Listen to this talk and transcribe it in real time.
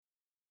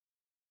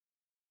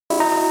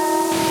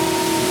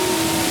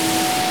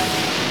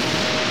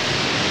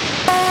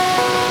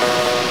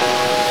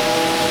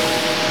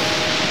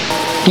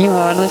You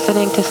are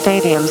listening to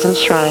Stadiums and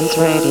Shrines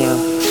Radio.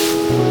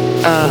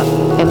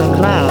 In the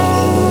clouds.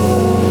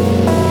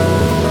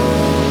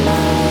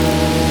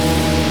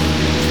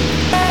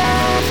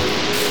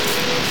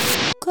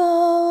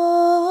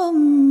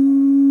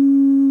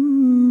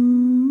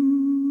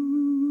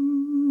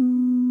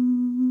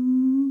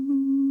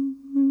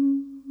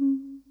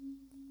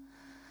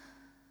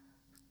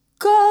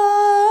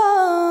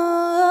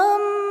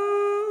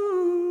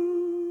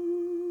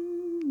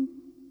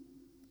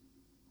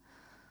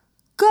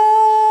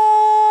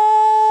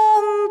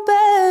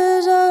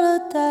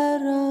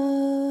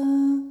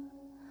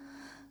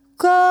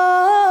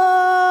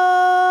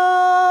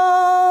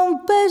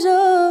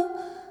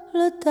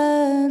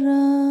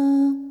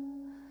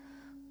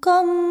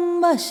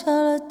 Baixa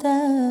la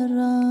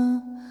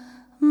terra,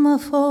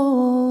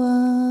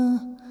 m'afoga,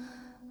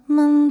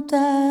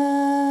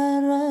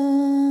 m'enterra.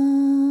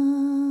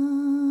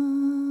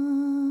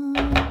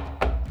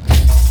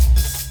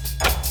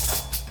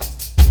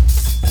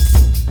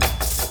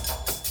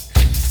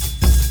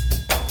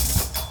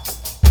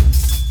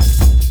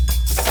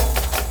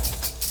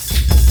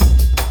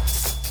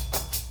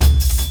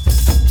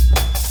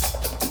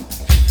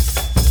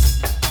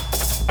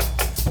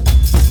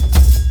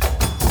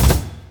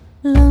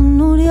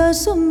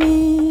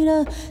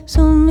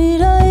 S'ho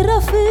mira i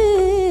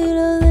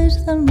refila des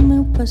del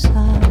meu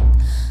passat,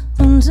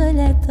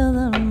 donzelleta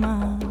del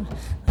mar,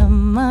 la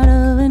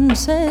mare ben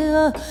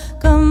cega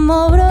que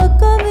m'obre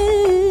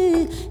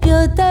camí i a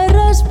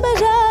terres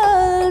més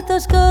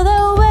altes que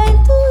Déu va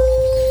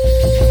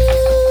intuir.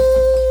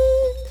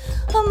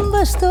 Amb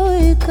bastó i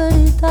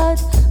caritat,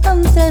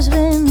 amb tres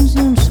vents i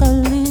un sol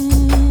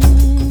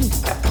dit,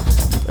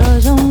 però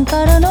jo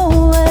encara no ho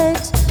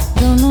veig,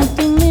 jo no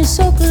tinc ni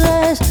sóc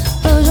res,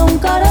 però jo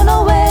encara no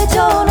ho veig,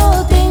 jo no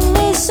tinc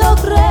ni sóc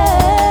res.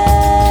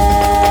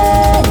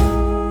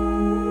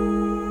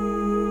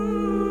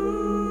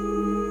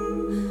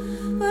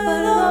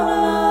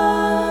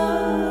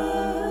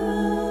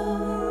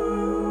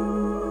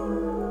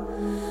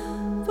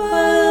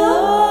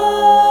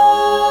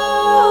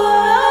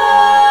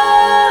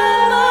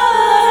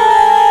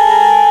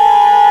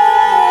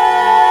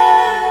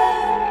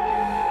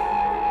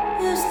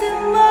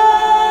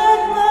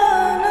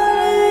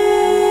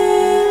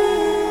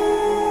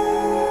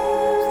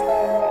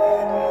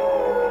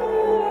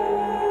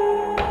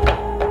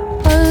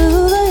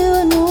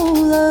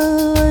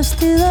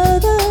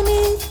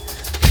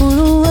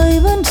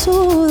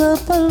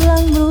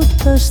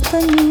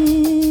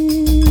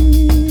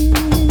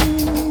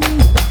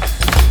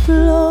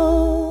 Ploro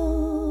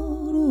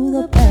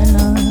de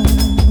pena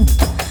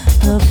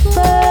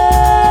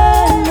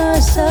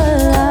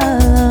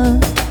salada,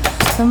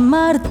 de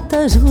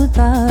Marta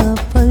esgotada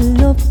pel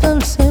llop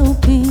del seu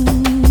pit.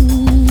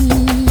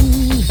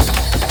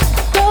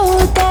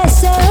 Tot és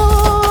seu,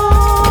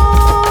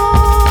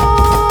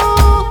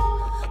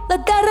 la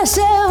terra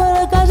seva,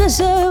 la casa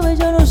seva,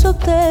 jo no sóc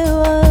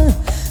teva,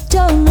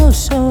 jo no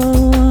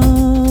sóc,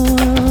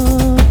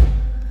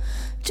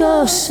 jo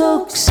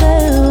sóc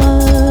seva.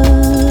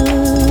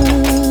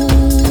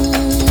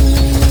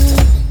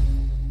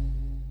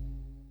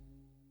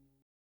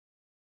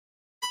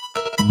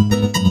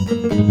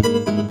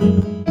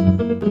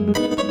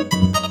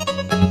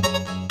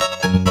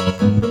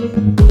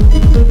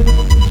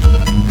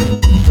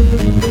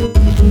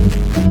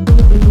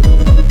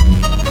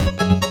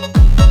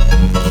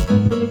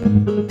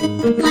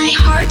 My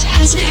heart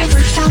has never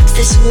felt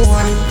this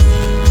warm.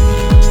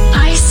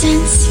 I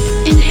sense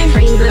in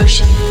every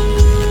motion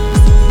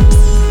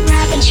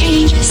rapid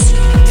changes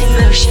in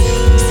motion.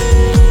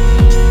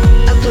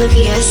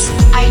 Oblivious,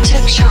 I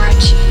took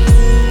charge.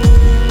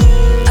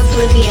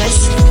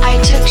 Oblivious, I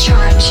took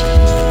charge.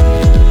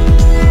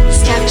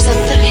 Steps up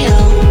the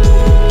hill,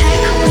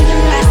 echo the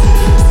rest.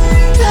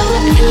 Blow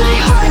up in my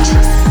heart,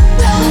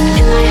 blow up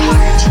in my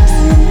heart,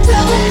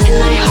 blow up in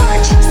my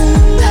heart,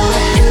 blow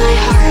up in my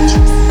heart.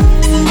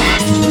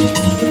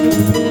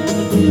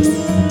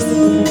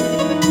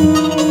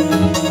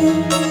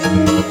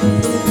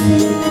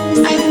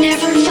 I've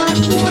never felt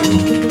warm.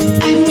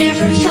 I've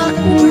never felt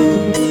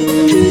warm.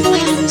 Through the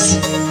lens,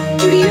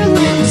 through your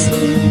lens.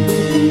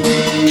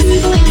 Through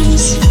the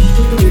lens,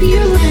 through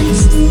your lens.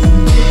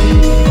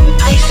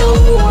 I feel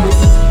warm.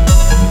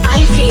 I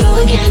feel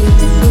again.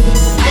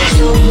 I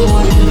feel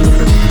warm.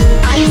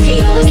 I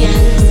feel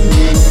again.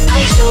 I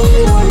feel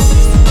warm.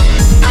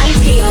 I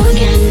feel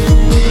again.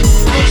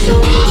 I feel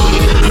warm.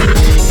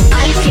 I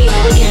feel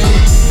again.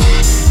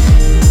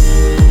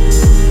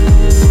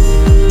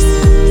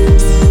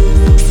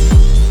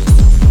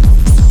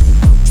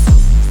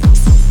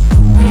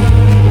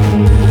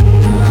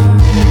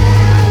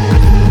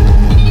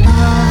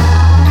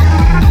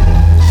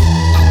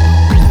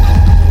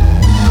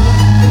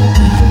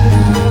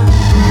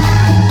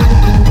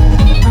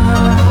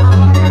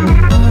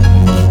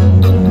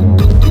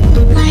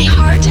 My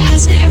heart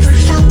has never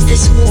felt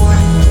this warm.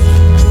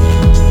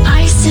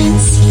 I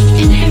sense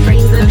in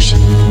every motion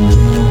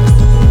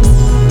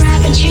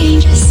rapid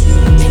changes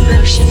in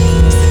motion.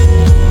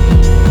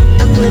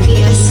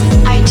 Oblivious,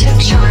 I took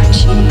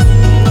charge.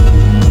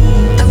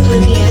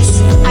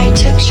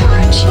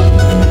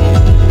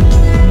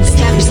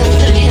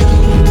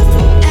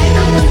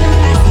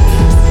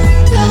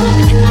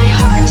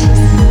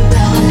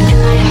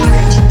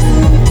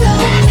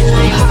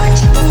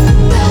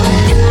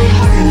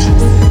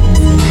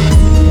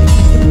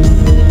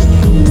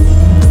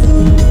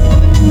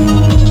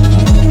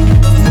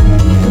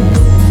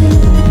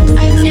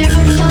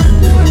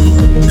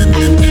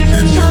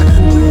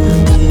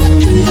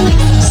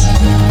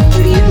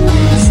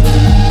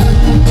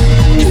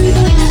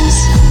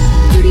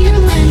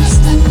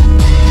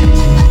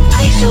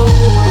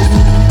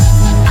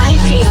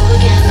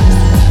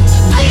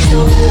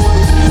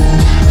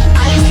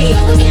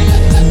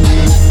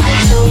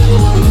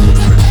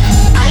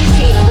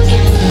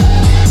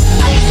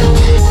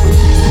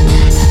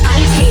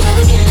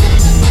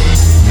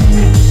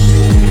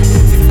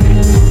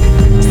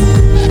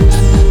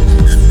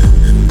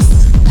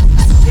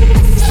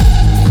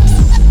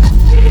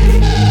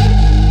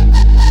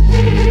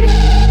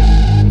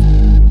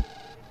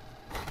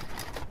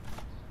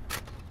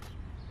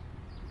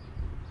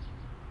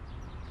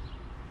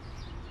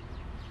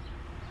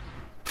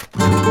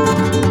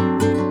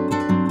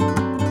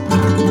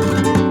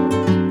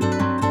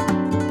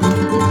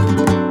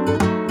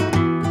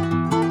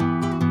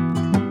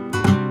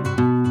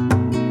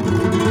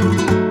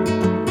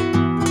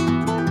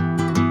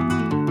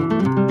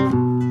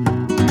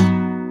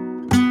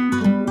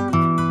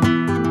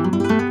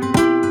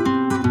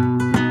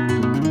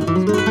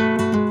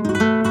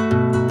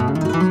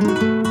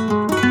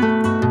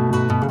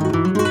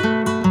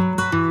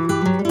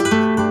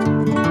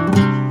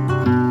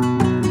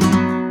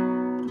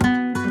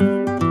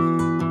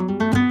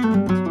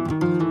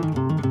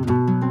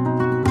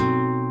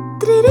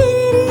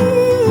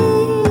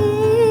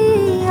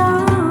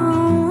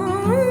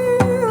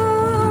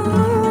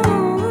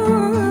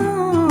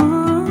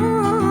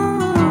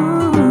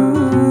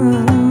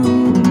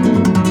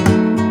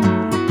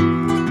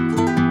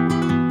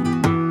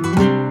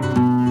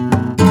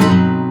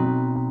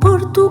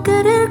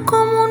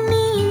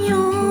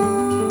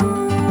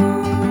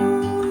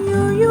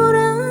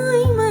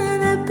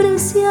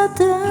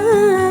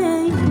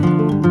 desatei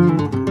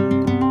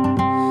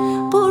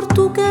por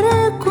tu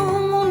querer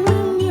como un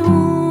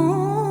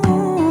niño,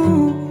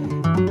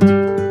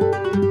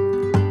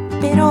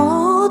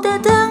 pero te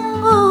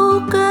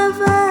tengo que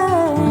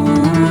ver,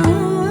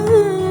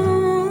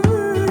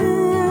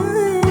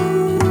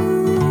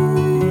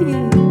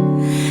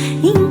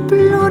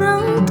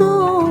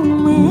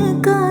 implorándome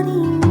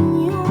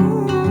cariño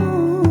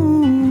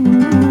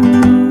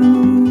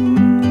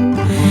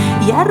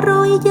y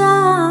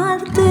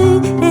arrollarte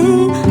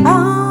a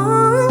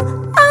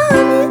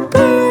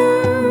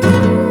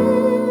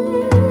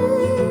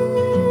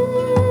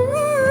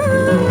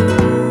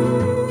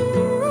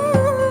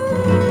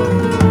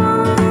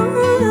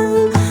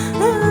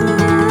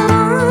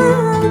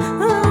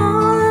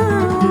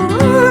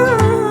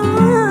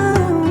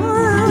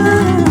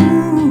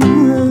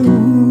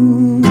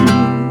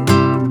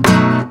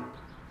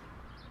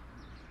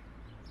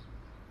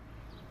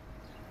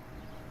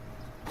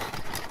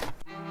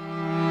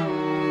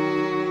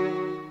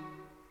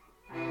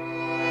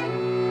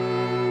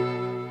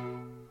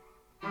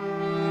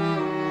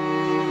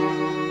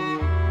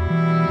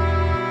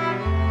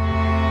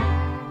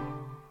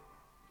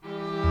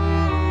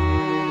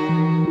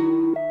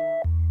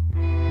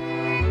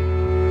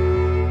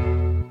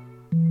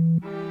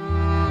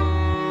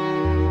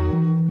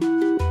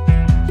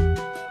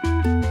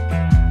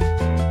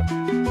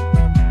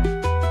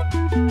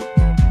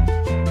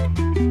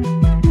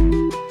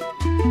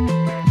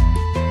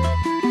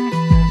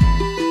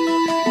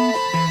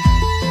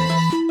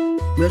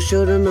Meu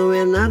choro não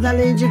é nada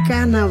além de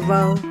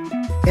carnaval.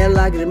 É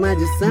lágrima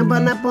de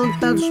samba na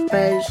ponta dos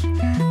pés.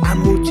 A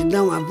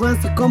multidão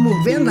avança como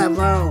um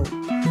vendaval.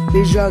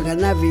 Me joga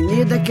na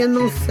avenida que eu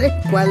não sei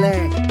qual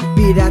é.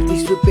 Pirata e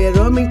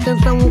super-homem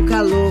tentam o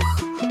calor.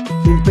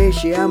 Um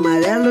peixe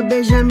amarelo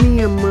beija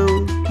minha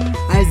mão.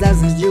 As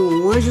asas de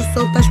um anjo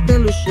soltas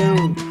pelo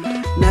chão.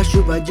 Na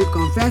chuva de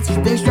confetes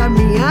deixo a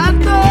minha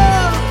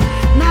dor.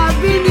 Na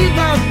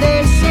avenida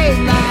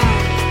deixei lá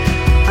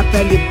a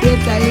pele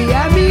preta e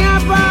a minha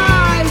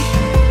voz.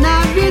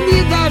 Na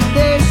avenida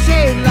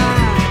deixei lá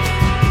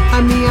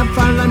a minha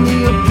fala, a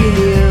minha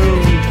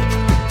opinião,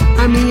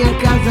 a minha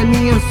casa, a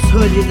minha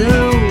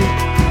solidão.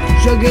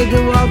 Joguei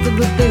do alto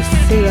do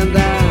terceiro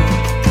andar.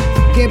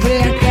 Quebrei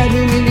a cara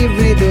e me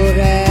livrei do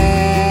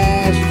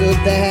resto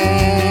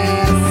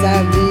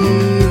dessa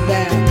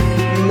vida.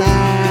 Na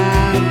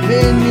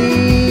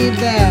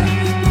avenida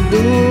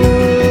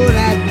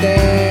dura até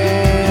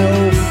o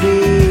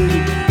fim.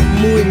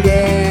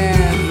 Mulher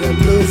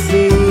do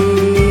fim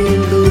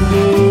do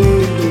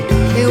mundo,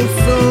 eu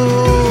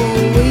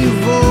sou e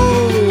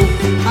vou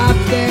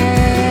até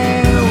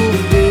o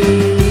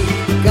fim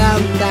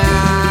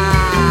cantar.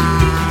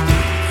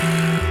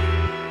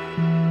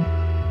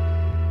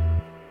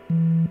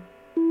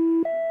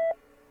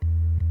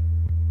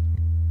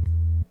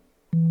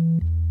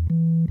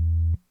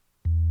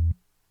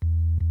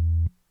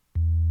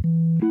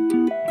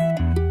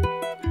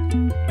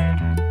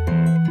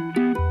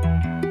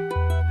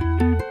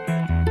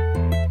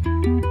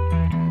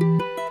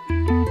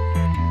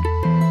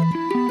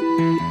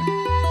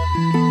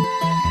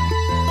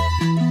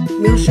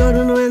 Meu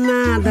choro não é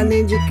nada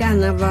além de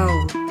carnaval.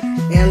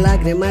 É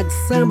lágrima de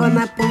samba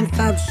na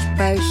ponta dos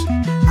pés.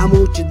 A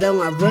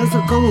multidão avança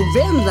como um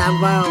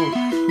vendaval.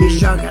 Me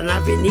joga na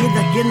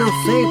avenida que não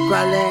sei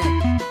qual é.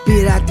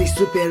 Pirata e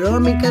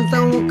super-homem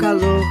cantam o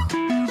calor.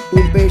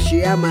 Um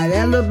peixe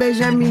amarelo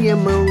beija minha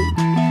mão.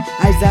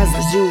 As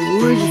asas de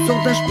um anjo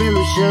soltas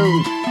pelo chão.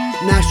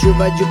 Na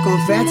chuva de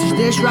confetes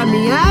deixo a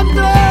minha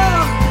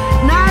dor.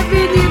 Na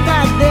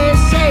avenida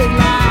deixei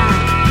lá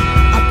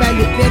a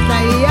pele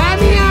preta e a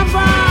minha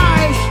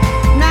voz.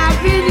 Na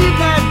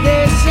avenida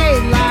deixei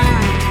lá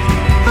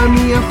a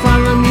minha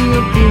fala, a minha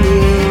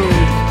opinião,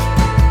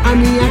 a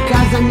minha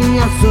casa, a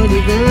minha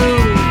solidão.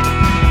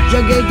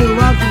 Joguei do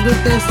alto do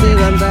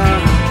terceiro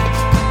andar.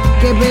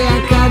 Quebrei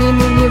a cara e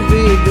me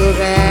livrei do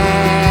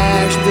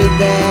resto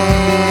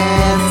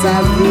dessa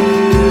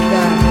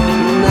vida.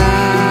 Na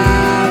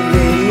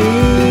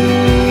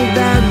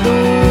avenida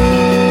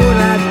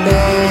dura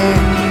até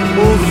o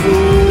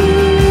fim.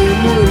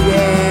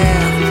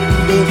 Mulher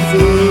do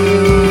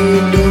fim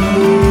do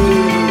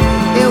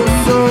mundo, eu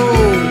sou,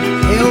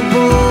 eu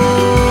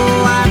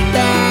vou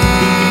até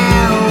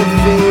o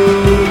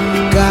fim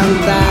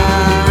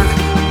cantar.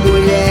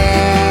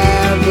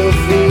 Mulher do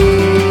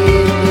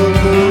fim do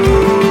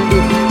mundo,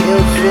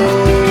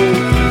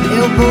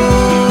 eu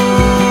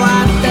vou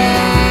até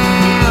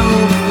o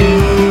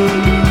fim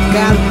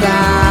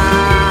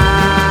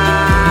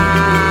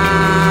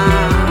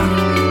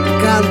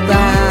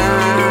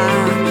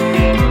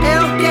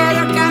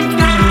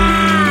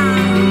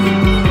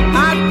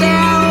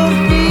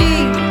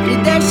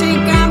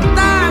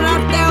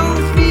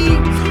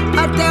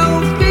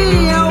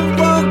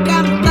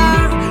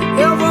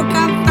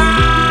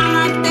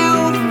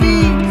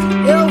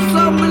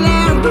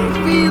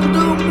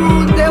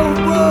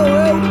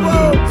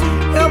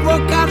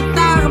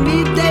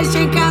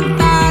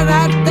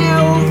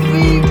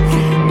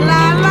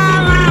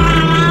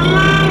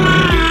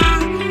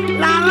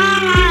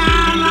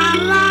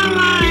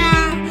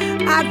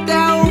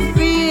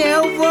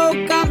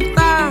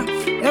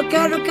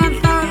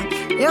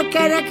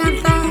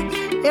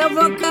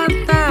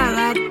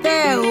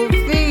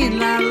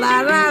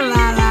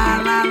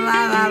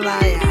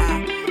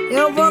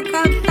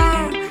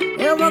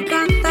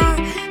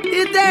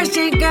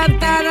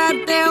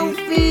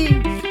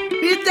fim.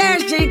 Me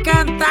deixem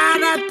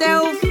cantar até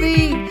o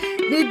fim.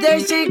 Me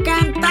deixem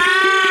cantar.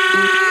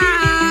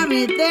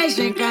 Me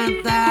deixem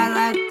cantar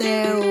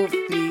até o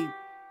fim.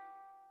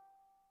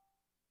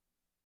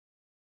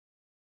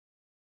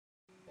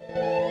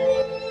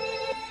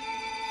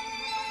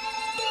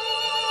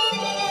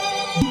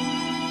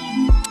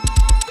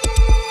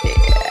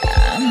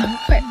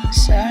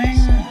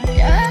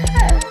 Yeah,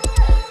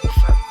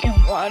 fucking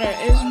water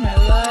is my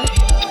life.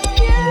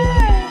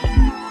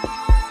 Yeah,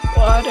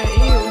 water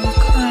you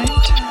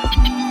inclined.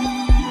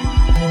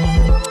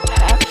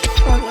 Half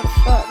full of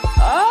fuck.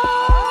 Oh,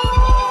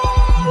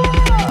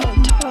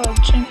 tall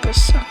drink a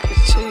sucker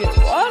to your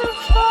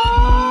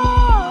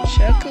waterfall.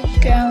 Chuck a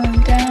gallon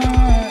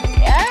down.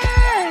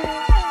 Yeah,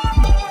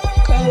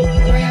 go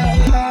real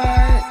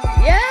hard.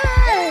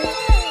 Yeah,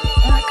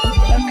 I can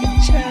fucking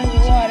chill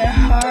water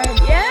hard.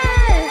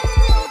 Yeah.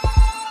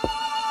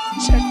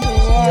 Check the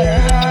water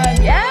hard,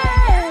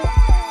 yeah.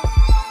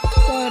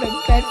 Go to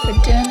bed for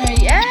dinner,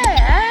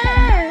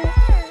 yeah.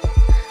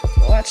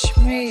 Watch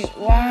me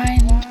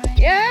whine,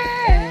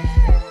 yeah.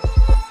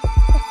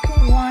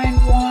 Fucking whine,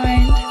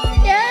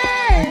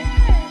 yeah.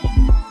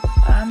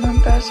 I'm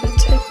about to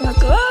take my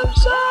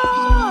gloves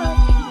off.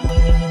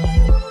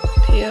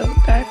 Peel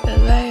back the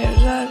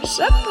layers of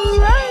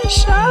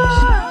separation.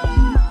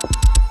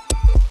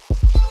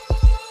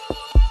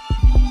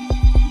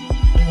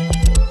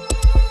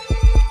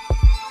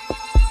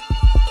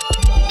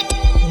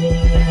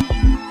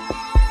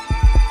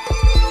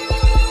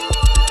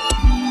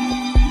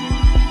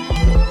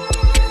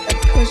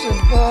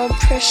 Blood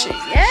pressure,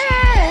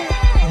 yeah.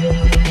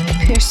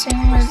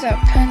 Piercing without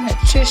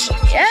penetration,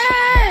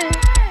 yeah.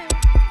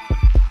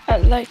 I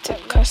like to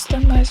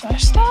customize my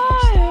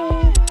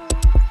style.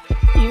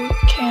 You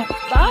can't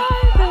buy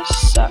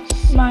this up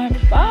my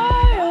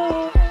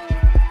bio.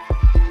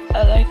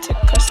 I like to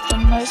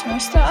customize my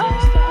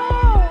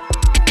style.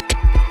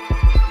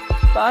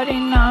 Body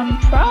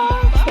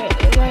non-profit,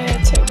 the way I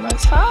take my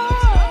time.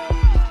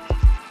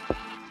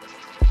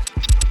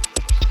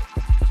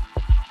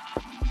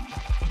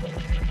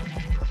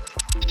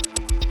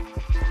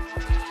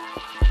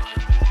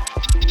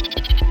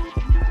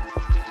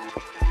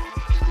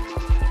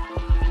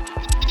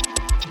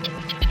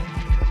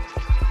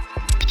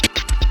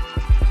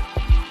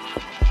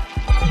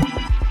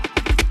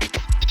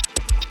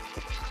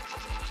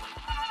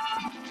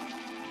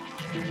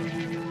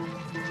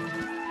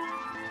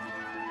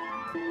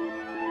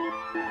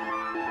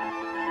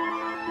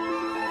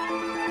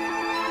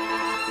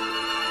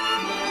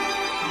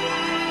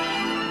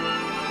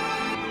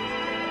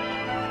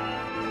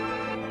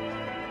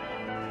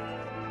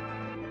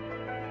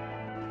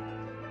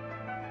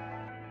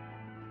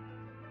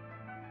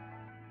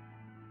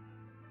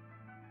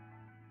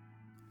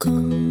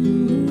 Com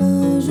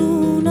les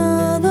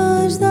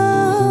onades de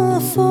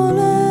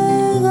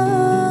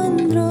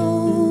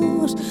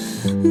folegandros,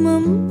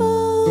 me'n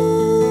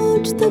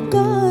vaig de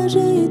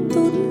casa i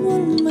torno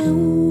al meu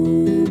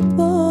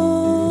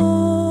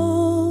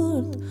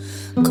port.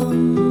 Com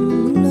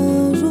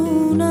les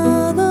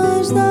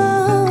onades de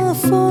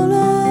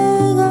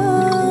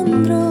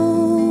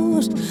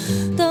folegandros,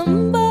 te'n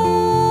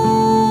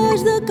vas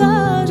de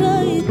casa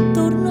i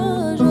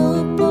tornes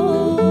al port.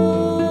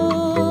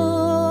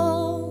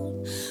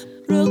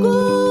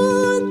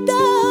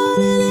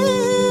 Pregúntale,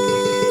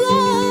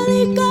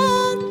 dígale,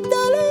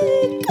 cántale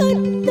que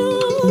no,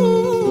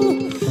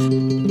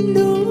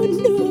 no,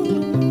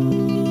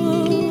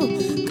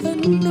 que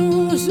no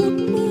soc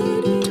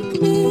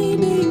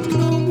marinera i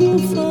no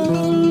bufa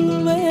el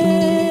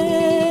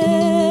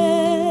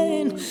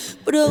vent.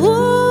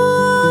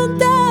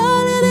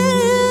 Pregúntale,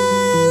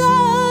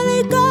 dígale,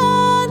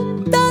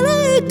 cántale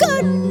que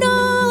no,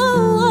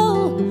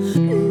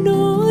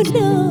 no,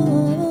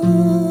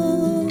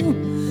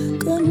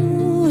 que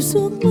no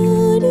soc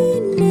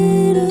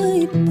marinera i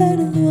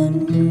perdo el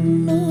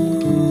nord.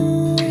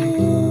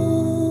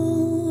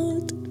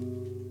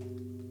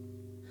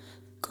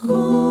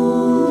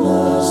 Com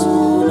les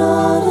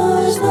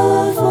onades de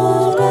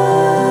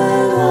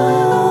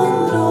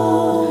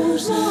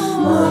folegandros,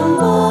 me'n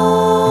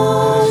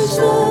vaig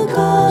de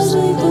casa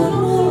i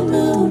torno al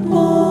meu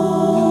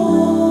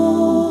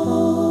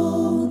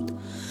port.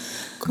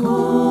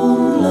 Com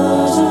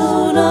les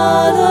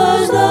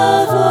onades de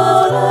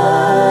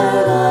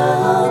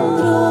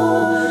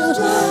folegandros,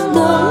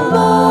 te'n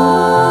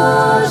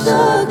vas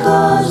de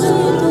casa i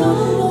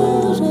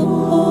tornes al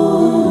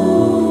port.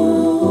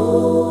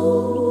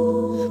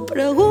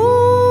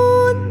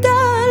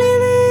 Pregúntale,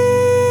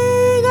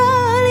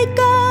 dígale,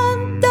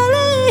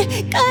 cántale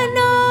que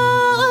no,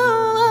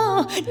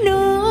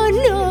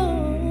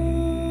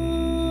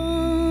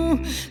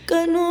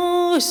 que no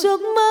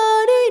soc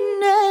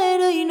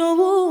marinera i no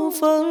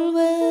bufa el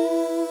vent.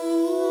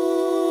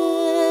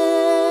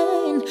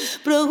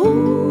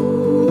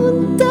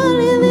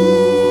 Pregúntale,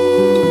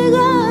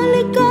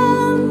 dígale,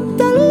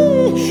 cántale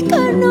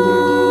que no,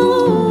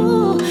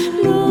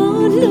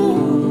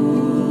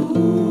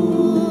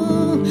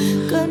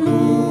 que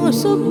no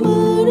soc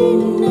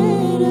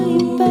marinera i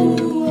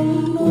perdo el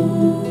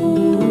nord.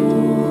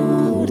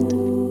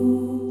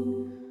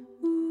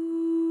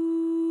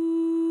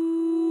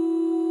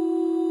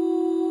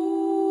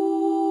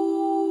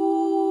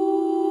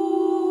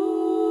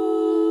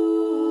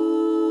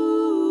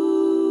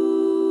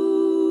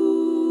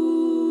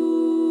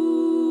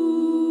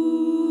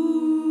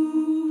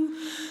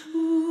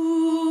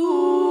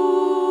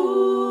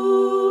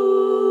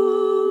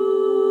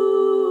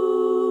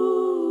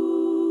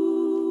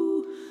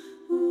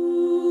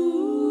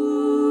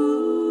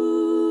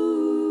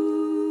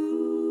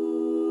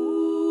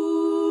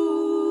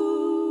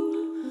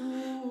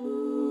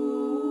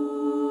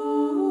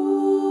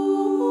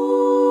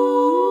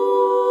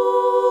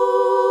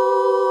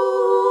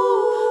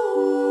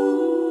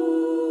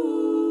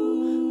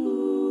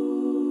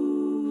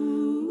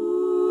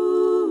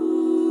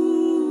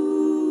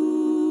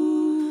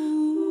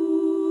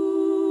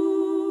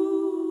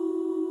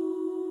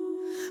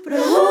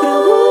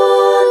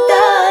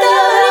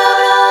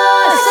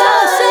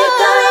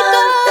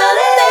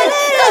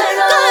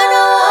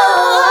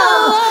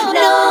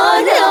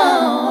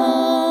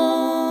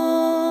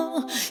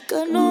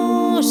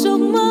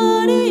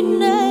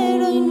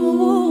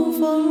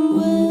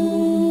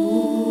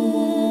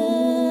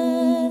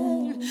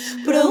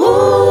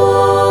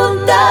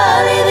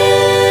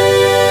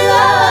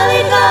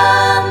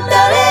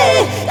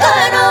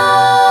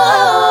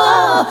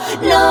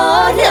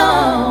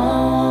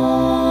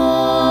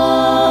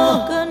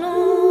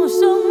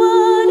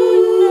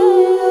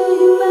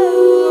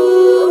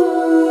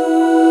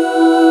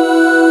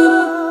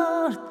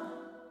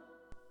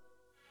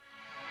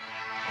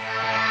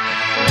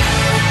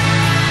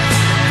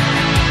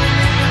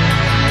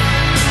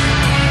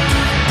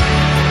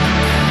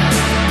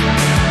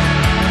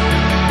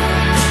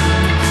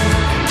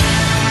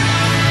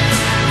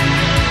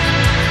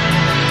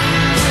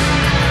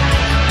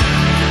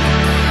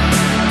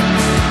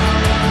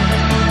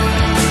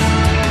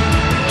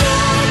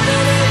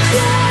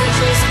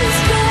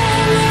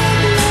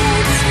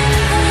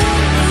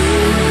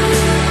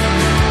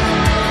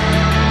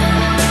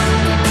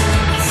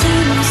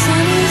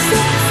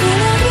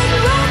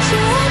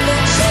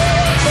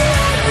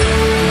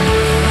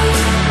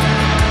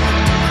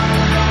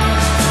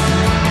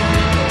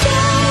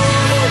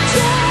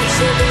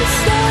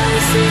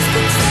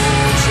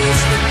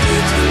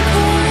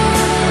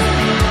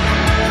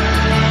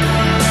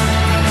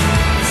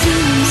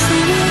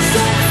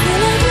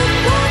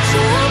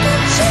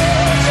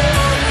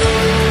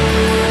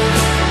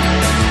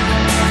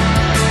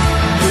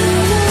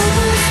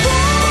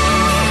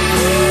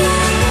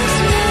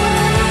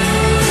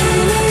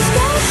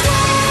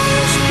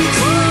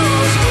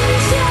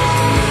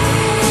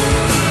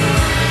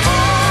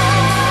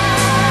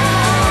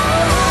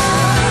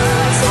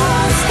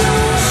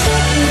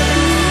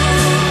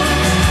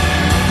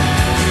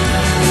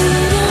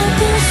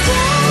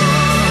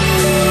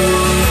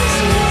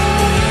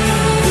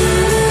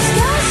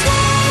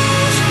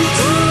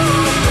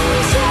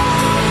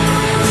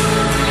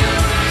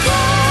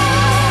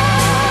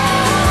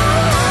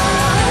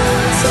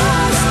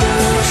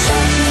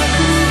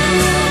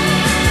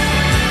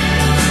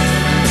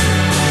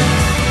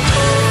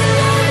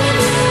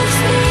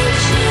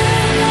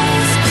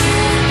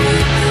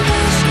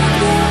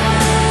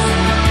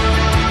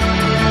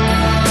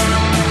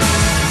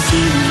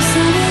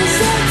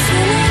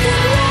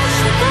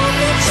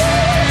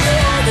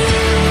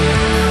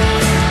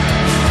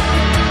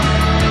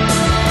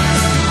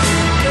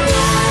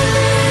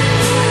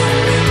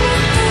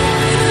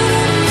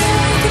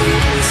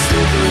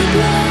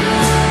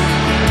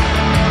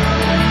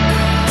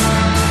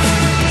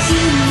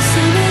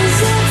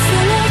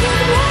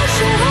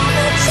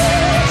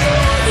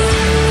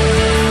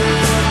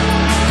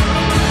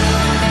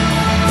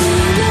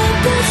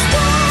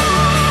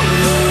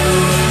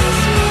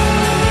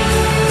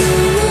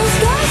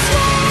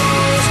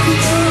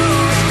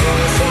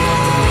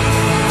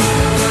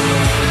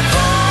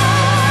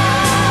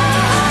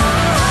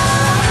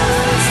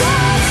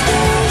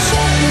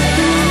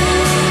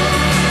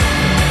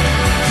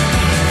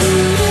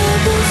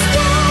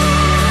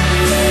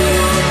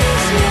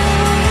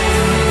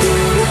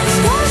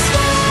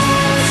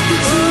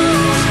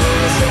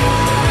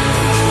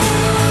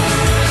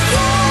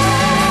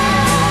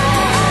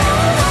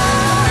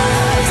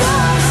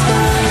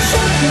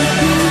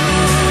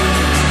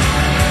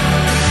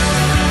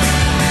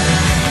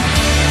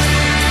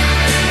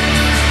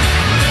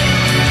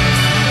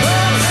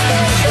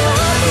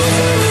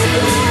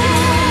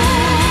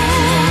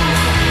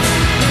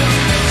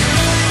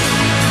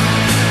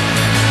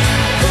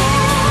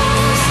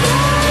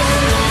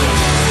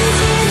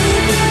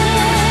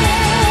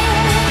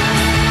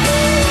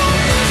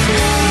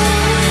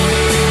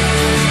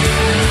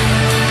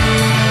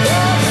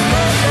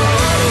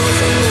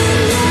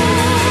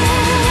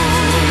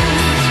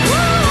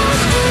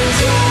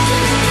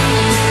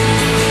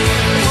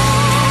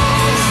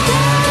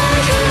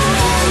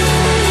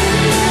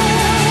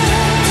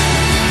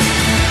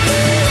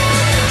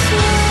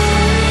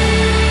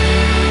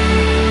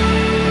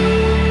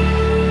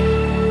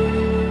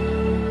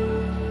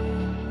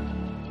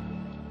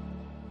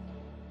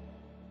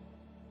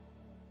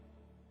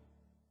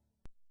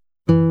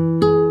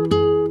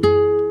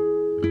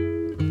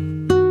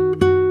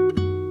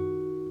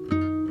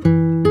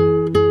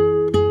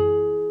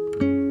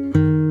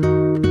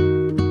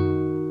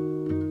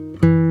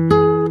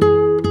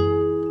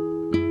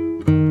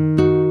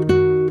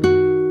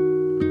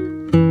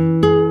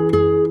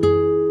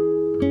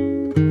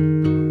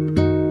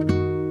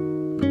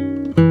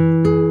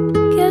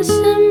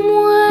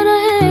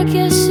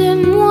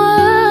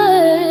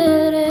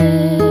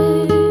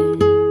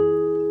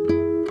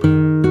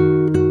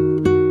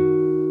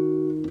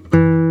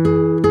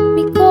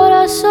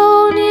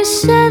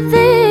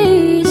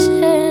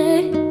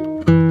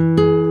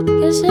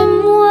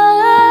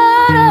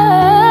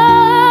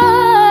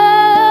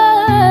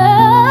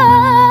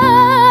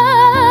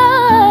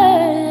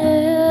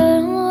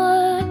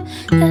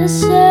 que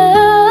se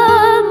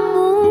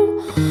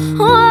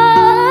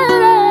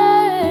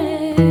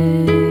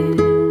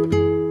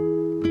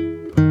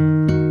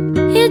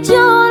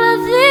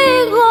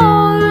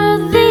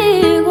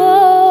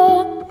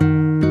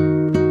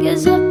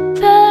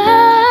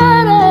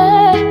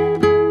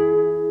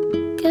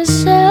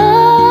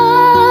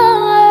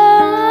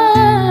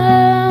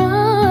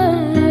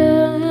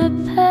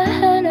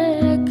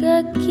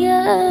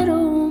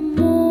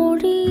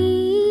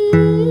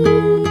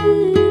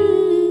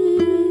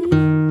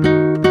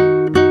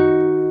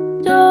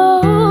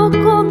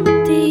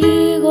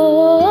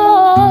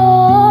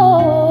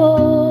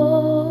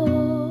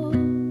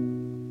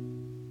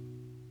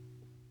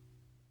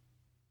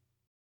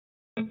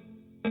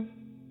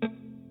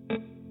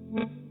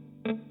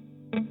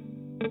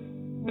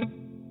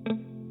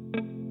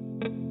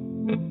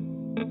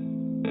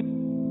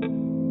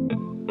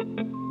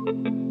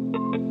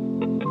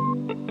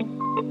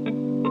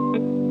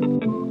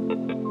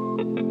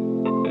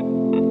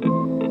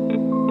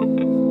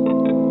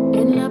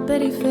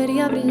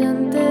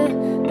brillante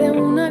de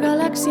una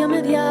galaxia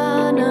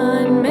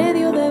mediana en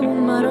medio de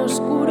un mar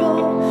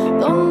oscuro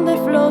donde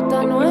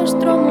flota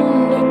nuestro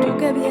mundo. Tú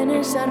que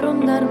vienes a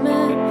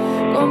rondarme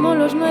como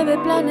los 9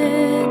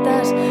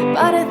 planetas,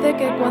 parece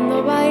que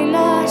cuando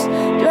bailas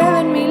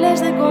llueven miles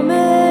de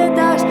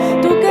cometas.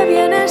 Tú que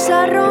vienes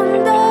a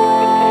rondarme,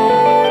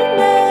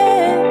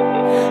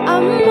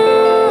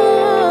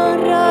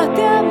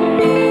 amárrate a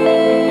mí.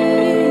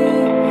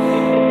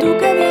 Tú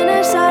que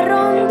vienes a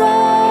rondarme,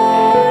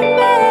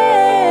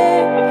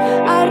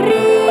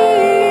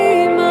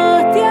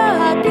 arrímate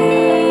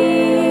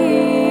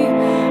aquí.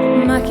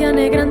 Magia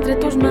negra entre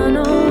tus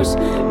manos,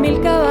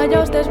 1000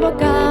 caballos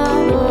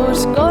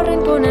desbocados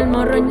corren con el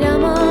morro en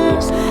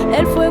llamas.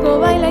 El fuego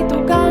baila y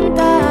tú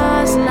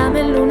cantas,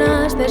 lamen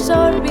lunas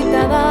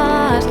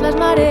desorbitadas, las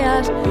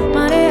mareas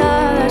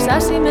mareadas.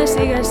 Así me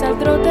sigues al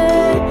trote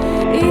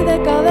y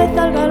de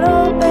cabeza al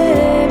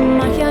galope.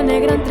 Magia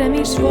negra entre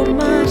mis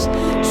formas,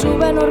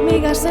 suben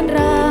hormigas, se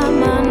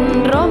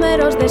enraman,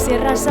 romeros de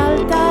sierras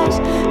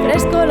altas,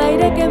 fresco el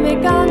aire que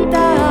me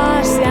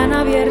canta. Se han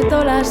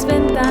abierto las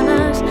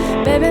ventanas,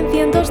 beben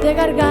cientos de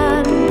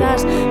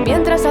gargantas,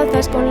 mientras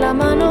alzas con la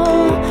mano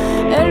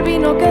el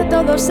vino que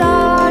todo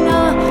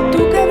sana.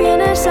 Tú que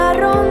vienes a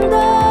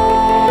rondarme,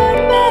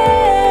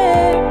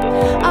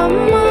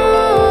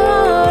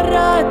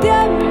 amárrate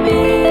a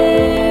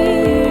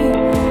mí.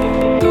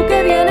 Tú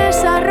que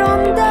vienes a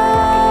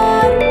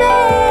rondarme,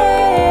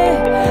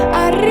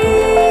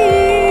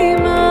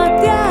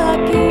 arrímate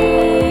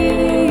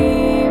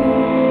aquí.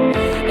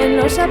 En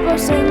los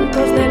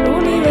aposentos del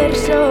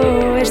universo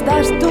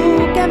estás tú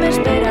que me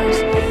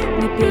esperas.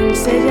 Mi piel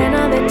se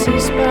llena de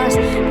chispas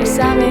que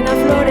saben a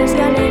flores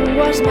y a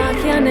lenguas.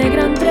 Magia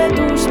negra entre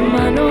tus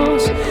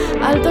manos,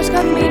 altos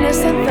jazmines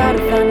se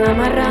enzarzan,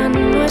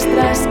 amarran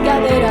nuestras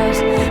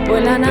caderas,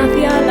 vuelan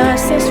hacia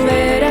las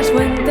esferas.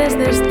 Fuentes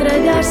de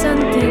estrellas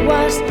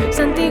antiguas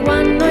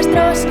santiguan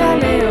nuestros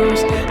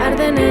jaleos,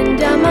 arden en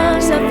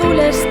llamas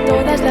azules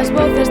todas las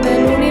voces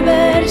del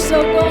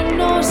universo con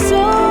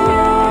nosotros.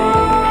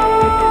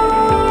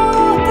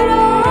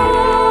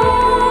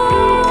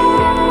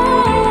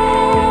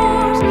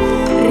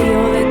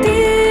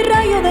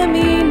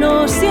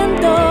 No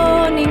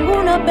siento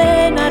ninguna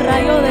pena,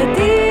 rayo de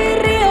ti,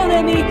 río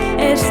de mí.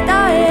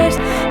 Esta es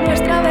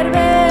nuestra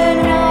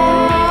verbena.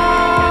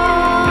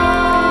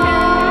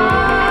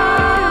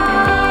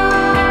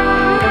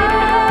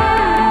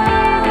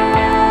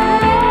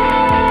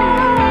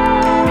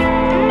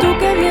 Tú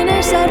que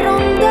vienes a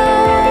rondarme,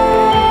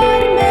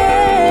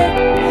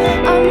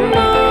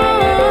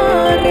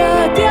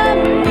 amárrate a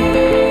mí.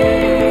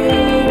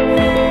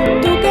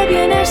 Tú que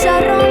vienes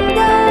a rondarme,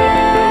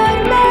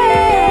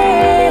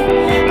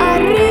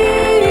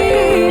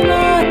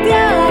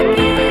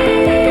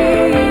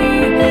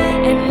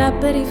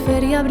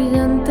 periferia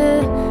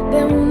brillante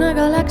de una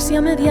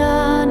galaxia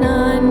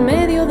mediana en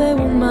medio de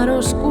un mar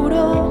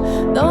oscuro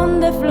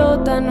donde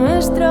flota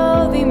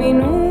nuestro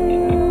diminuto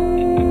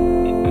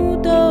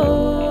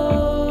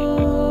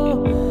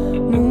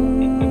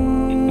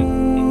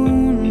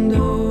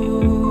mundo,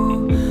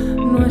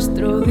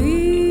 nuestro diminuto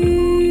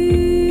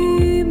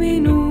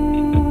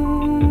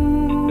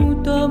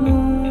mundo.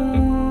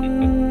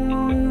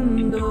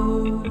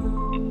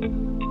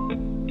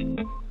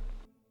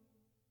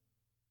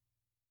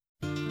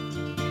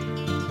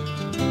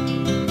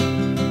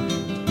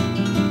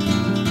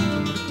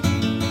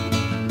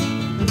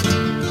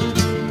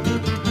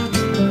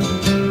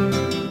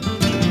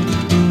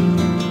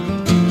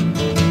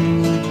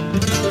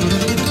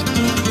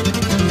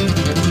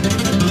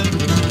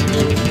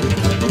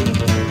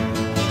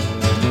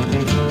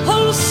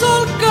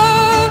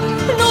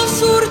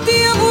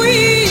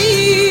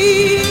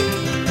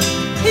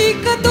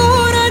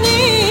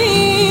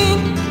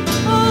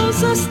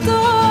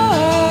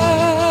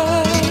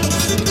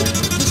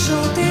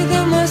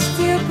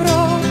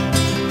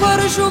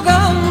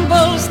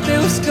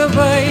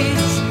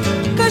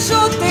 Que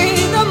jo t'he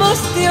de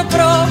m'estir a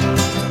prop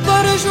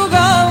per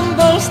jugar amb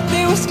els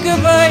teus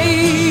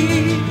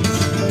cabells.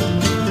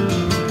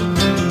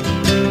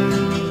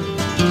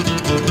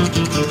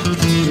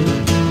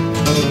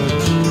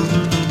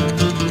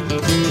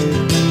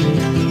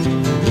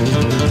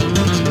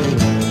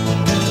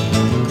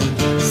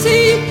 Si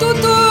tu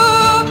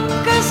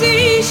toques i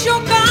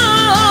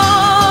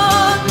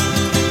xocant,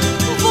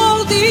 vol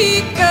dir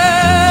que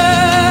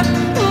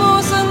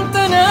mos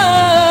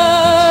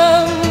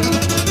entenem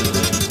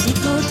i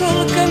tot el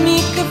camí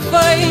que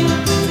feim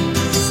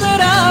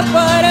serà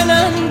per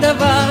anar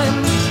endavant.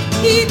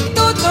 I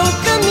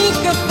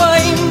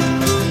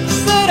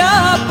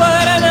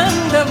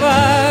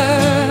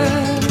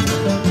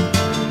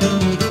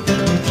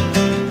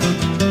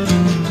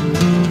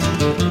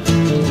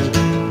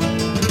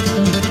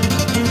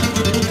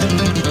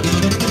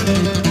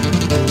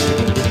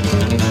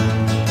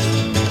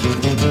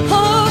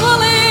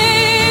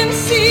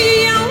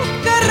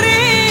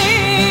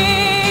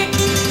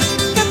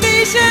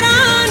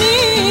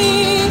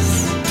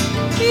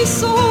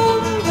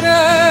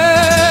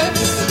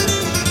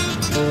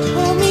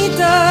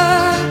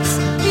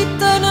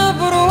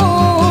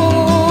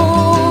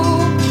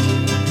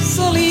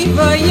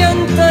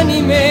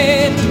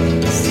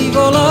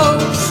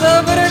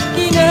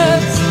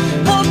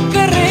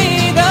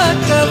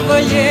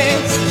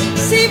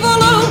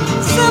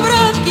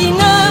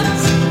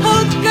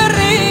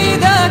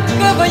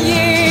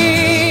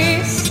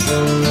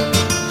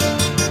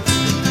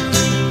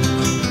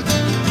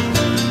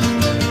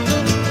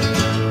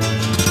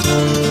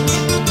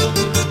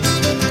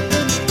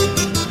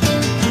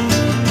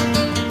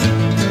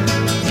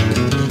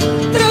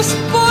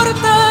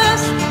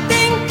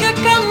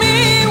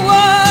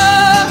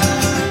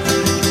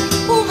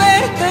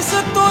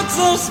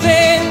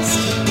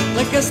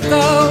està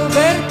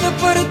oberta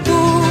per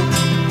tu,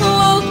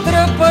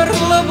 l'altra per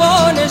la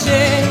bona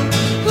gent,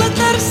 la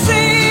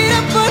tercera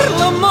per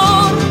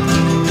l'amor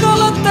que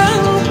la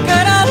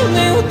tancarà el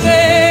meu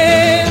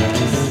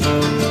temps.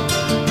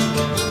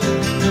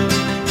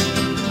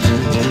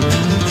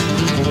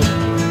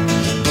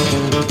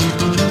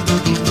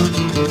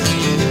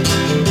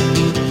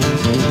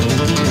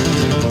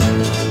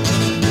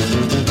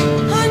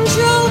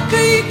 Àngel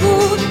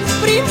caigut,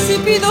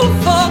 principi del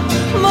foc,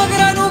 ma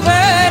gran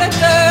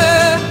oberta,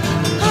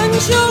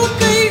 àngel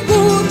caigut,